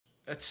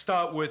Let's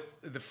start with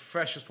the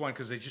freshest one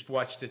because I just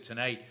watched it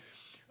tonight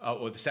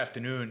or this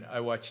afternoon. I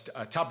watched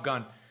Top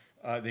Gun,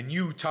 the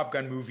new Top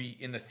Gun movie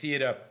in the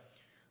theater.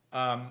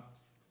 I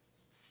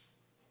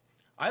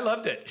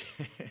loved it.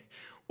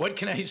 What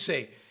can I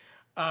say?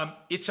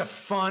 It's a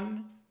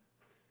fun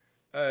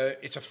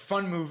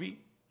movie.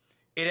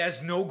 It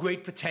has no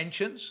great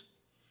pretensions.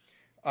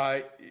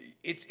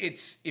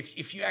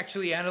 If you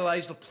actually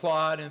analyze the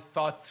plot and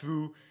thought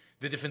through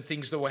the different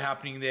things that were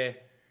happening there,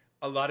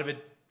 a lot of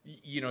it,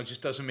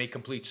 just doesn't make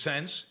complete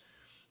sense.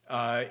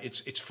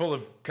 It's full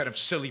of kind of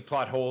silly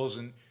plot holes,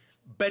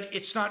 but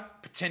it's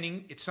not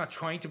pretending. It's not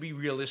trying to be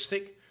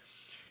realistic.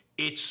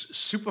 It's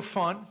super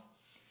fun.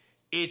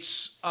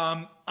 It's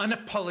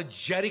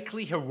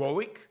unapologetically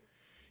heroic.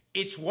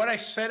 It's what I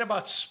said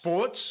about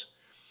sports,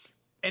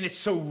 and it's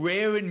so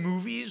rare in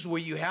movies where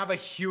you have a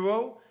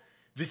hero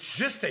that's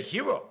just a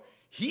hero.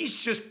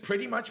 He's just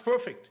pretty much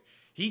perfect.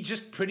 He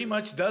just pretty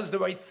much does the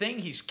right thing.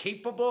 He's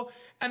capable,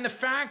 and the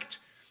fact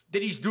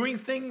that he's doing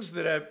things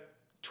that a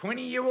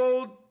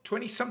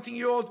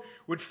 20-something-year-old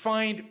would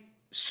find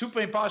super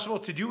impossible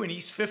to do, and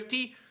he's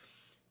 50.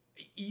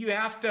 You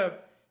have to,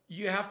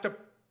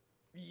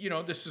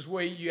 this is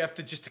where you have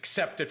to just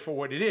accept it for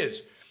what it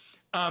is.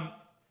 But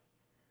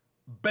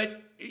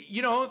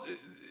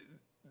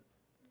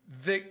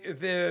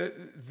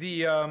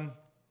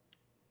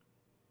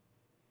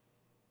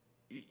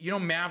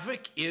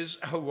Maverick is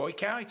a heroic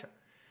character,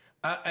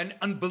 an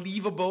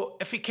unbelievable,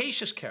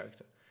 efficacious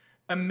character.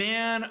 A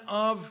man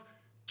of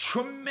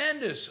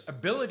tremendous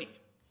ability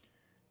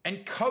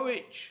and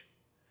courage.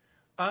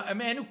 A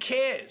man who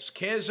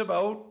cares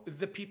about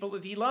the people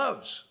that he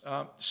loves.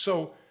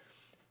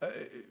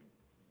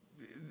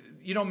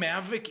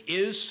 Maverick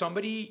is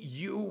somebody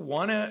you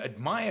want to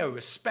admire,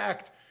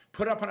 respect,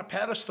 put up on a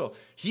pedestal.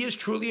 He is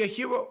truly a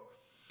hero.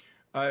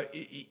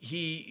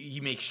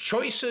 He makes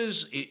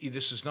choices.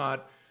 This is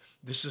not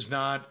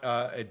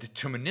a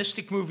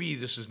deterministic movie.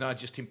 This is not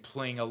just him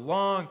playing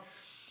along.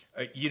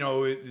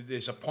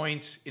 There's a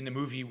point in the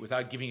movie,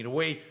 without giving it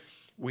away,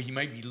 where he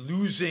might be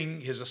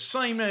losing his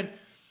assignment.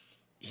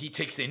 He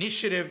takes the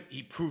initiative.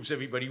 He proves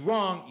everybody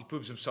wrong. He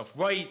proves himself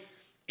right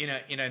in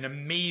an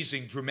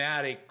amazing,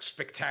 dramatic,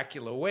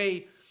 spectacular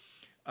way.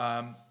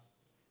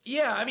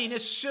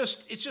 It's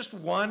just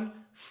one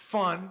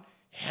fun,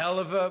 hell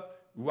of a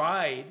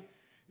ride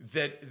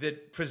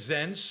that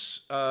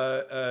presents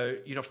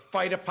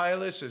fighter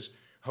pilots as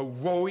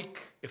heroic,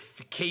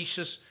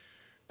 efficacious,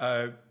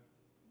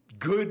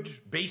 good,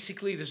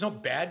 basically. There's no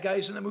bad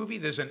guys in the movie.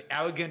 There's an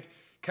arrogant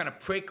kind of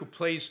prick who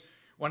plays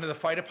one of the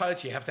fighter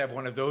pilots. You have to have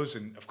one of those,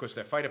 and of course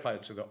they're fighter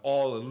pilots, so they're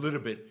all a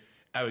little bit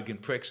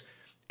arrogant pricks.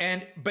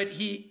 But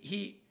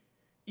he's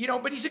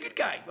a good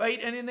guy, right?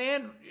 And in the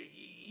end,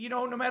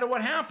 no matter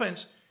what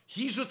happens,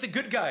 he's with the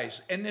good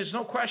guys, and there's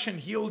no question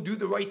he'll do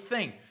the right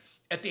thing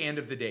at the end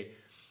of the day.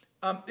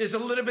 There's a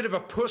little bit of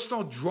a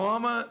personal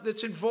drama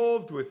that's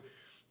involved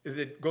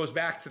that goes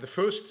back to the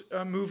first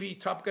movie,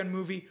 Top Gun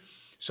movie.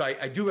 So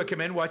I do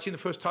recommend watching the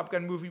first Top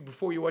Gun movie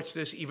before you watch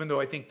this, even though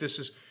I think this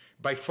is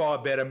by far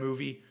a better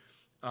movie.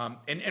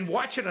 And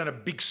watch it on a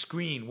big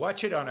screen.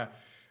 Watch it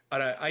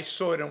I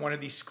saw it on one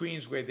of these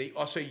screens where they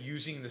also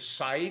using the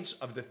sides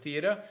of the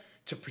theater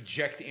to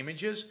project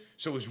images.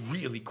 So it was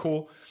really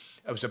cool.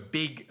 It was a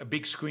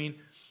big screen.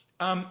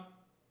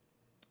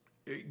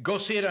 Go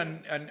see it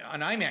on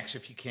IMAX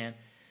if you can.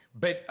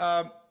 But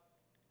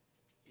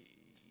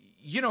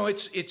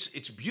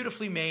it's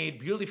beautifully made,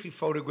 beautifully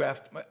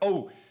photographed.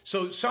 Oh,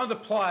 so some of the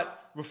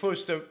plot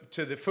refers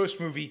to the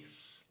first movie.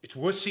 It's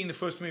worth seeing the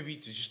first movie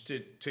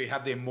to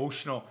have the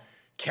emotional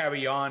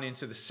carry on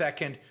into the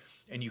second,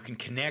 and you can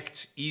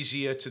connect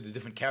easier to the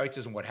different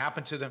characters and what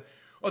happened to them.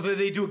 Although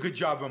they do a good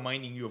job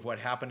reminding you of what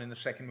happened in the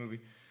second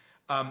movie.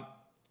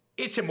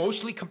 It's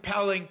emotionally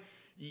compelling.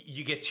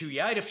 You get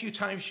teary-eyed a few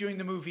times during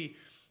the movie.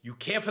 You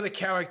care for the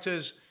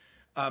characters.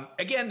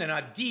 Again, they're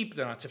not deep,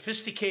 they're not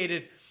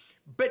sophisticated,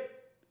 but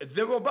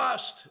they're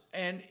robust.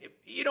 And,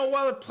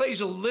 while it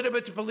plays a little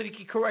bit to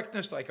politically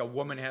correctness, like a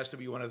woman has to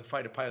be one of the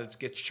fighter pilots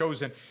gets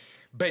chosen,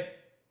 but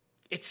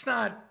it's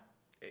not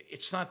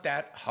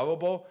that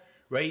horrible,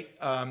 right?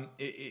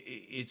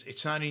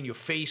 It's not in your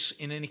face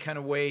in any kind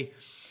of way.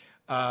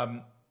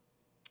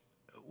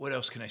 What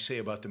else can I say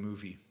about the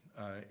movie?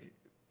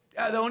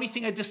 The only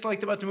thing I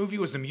disliked about the movie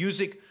was the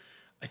music.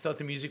 I thought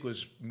the music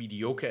was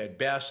mediocre at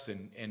best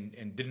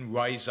and didn't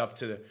rise up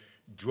to the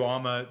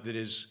drama that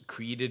is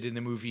created in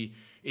the movie.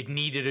 It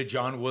needed a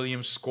John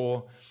Williams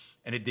score,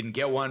 and it didn't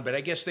get one. But I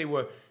guess they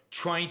were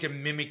trying to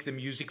mimic the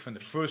music from the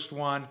first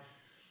one.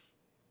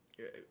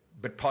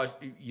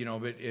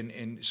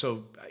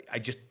 So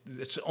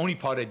that's the only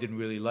part I didn't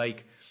really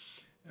like.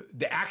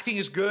 The acting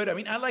is good. I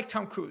mean, I like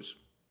Tom Cruise.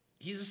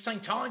 He's a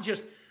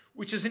Scientologist,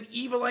 which is an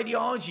evil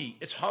ideology.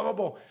 It's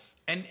horrible.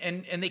 And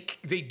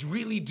they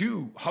really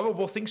do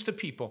horrible things to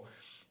people.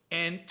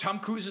 And Tom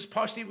Cruise is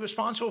partially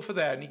responsible for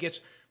that. And he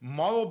gets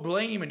moral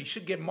blame, and he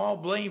should get moral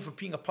blame for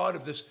being a part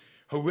of this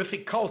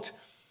horrific cult.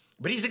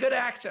 But he's a good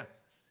actor.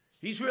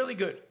 He's really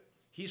good.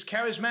 He's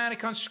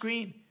charismatic on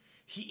screen.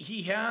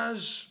 he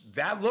has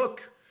that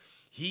look.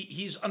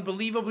 He's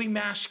unbelievably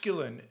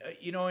masculine,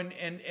 you know,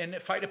 and a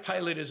fighter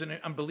pilot is an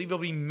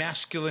unbelievably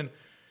masculine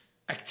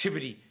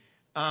activity.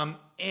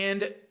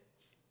 And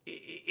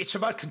it's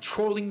about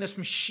controlling this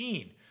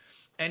machine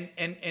and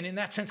in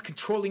that sense,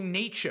 controlling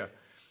nature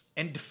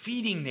and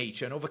defeating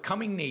nature and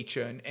overcoming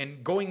nature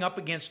and going up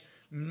against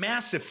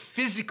massive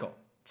physical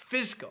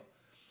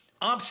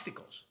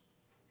obstacles.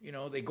 You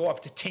know, they go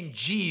up to 10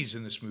 Gs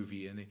in this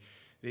movie and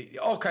they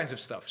all kinds of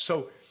stuff.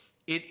 So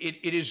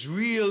it is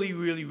really,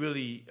 really,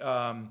 really,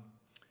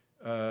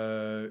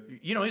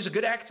 you know, he's a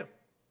good actor.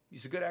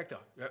 He's a good actor.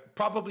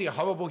 Probably a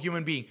horrible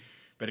human being,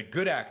 but a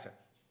good actor.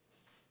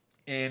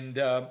 And,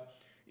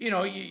 you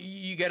know,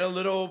 you get a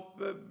little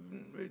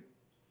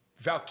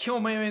Val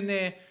Kilmer in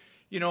there,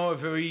 you know, a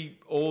very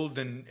old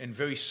and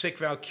very sick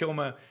Val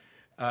Kilmer.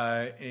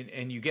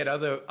 And you get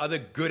other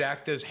good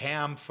actors,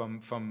 Ham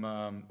from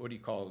what do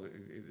you call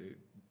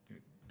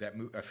that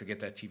movie? I forget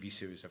that TV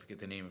series. I forget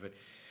the name of it.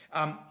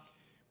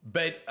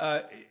 But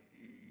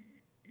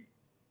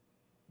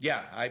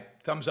yeah,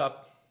 thumbs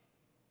up.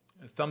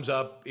 Thumbs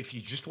up. If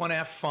you just want to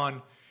have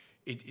fun,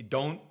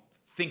 don't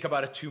think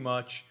about it too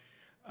much.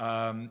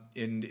 And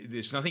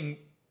there's nothing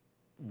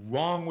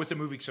wrong with the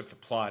movie except the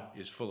plot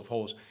is full of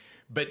holes.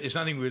 But there's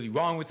nothing really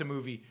wrong with the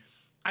movie.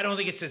 I don't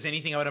think it says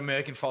anything about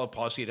American foreign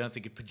policy. I don't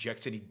think it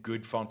projects any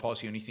good foreign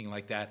policy or anything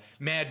like that.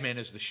 Mad Men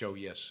is the show,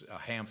 yes.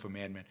 Ham for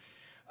Mad Men.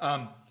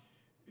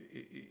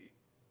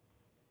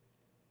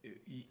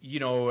 You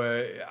know,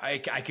 I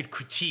could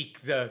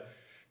critique the,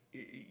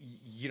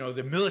 you know,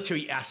 the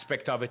military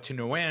aspect of it to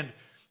no end,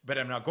 but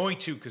I'm not going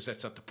to because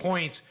that's not the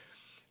point.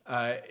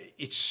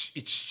 It's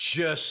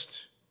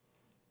just.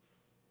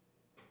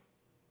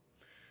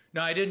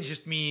 No, I didn't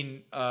just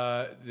mean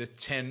the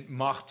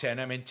Mach 10.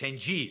 I meant 10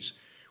 Gs.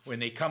 When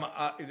they come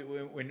up,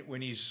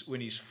 when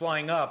he's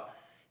flying up,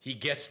 he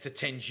gets to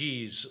 10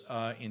 Gs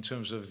in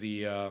terms of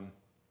the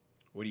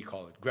what do you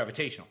call it?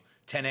 Gravitational,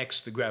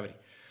 10x the gravity.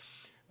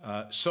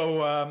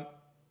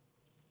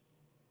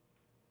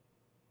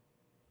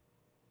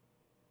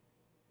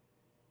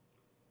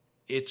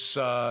 It's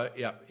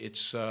yeah,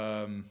 it's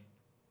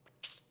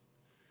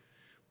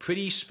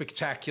pretty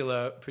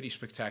spectacular,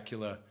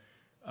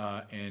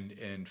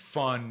 and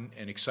fun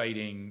and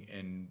exciting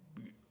and,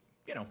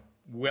 you know,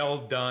 well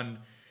done.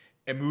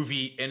 A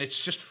movie, and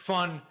it's just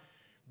fun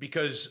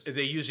because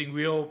they're using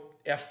real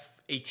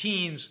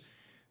F-18s.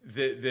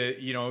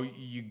 You know,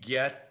 you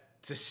get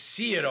to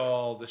see it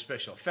all. The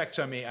special effects.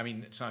 I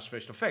mean, it's not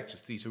special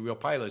effects. These are real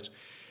pilots.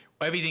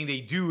 Everything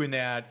they do in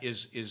that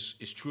is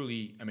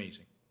truly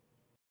amazing.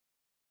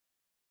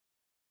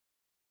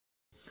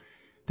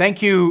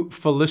 Thank you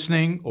for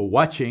listening or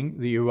watching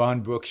the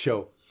Yaron Brook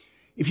Show.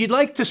 If you'd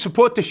like to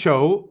support the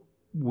show,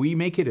 we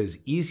make it as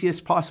easy as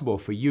possible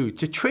for you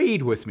to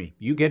trade with me.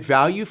 You get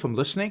value from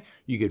listening.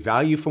 You get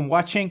value from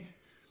watching.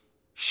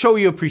 Show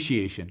your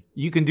appreciation.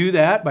 You can do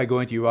that by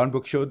going to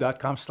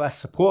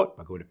yaronbrookshow.com/support,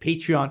 by going to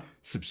Patreon,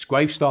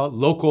 Subscribestar,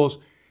 Locals,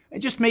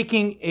 and just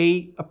making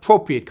a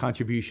appropriate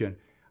contribution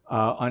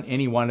on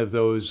any one of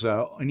those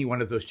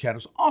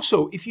channels.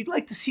 Also, if you'd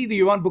like to see the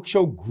Yaron Brook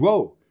Show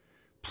grow,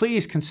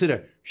 please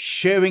consider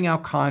sharing our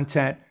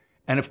content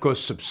and, of course,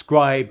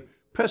 subscribe.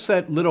 Press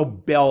that little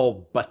bell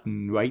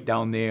button right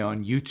down there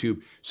on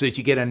YouTube so that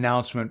you get an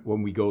announcement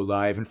when we go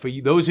live. And for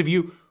those of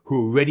you who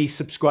are already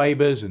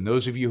subscribers and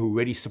those of you who are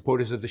already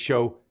supporters of the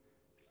show,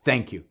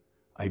 thank you.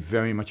 I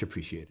very much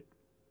appreciate it.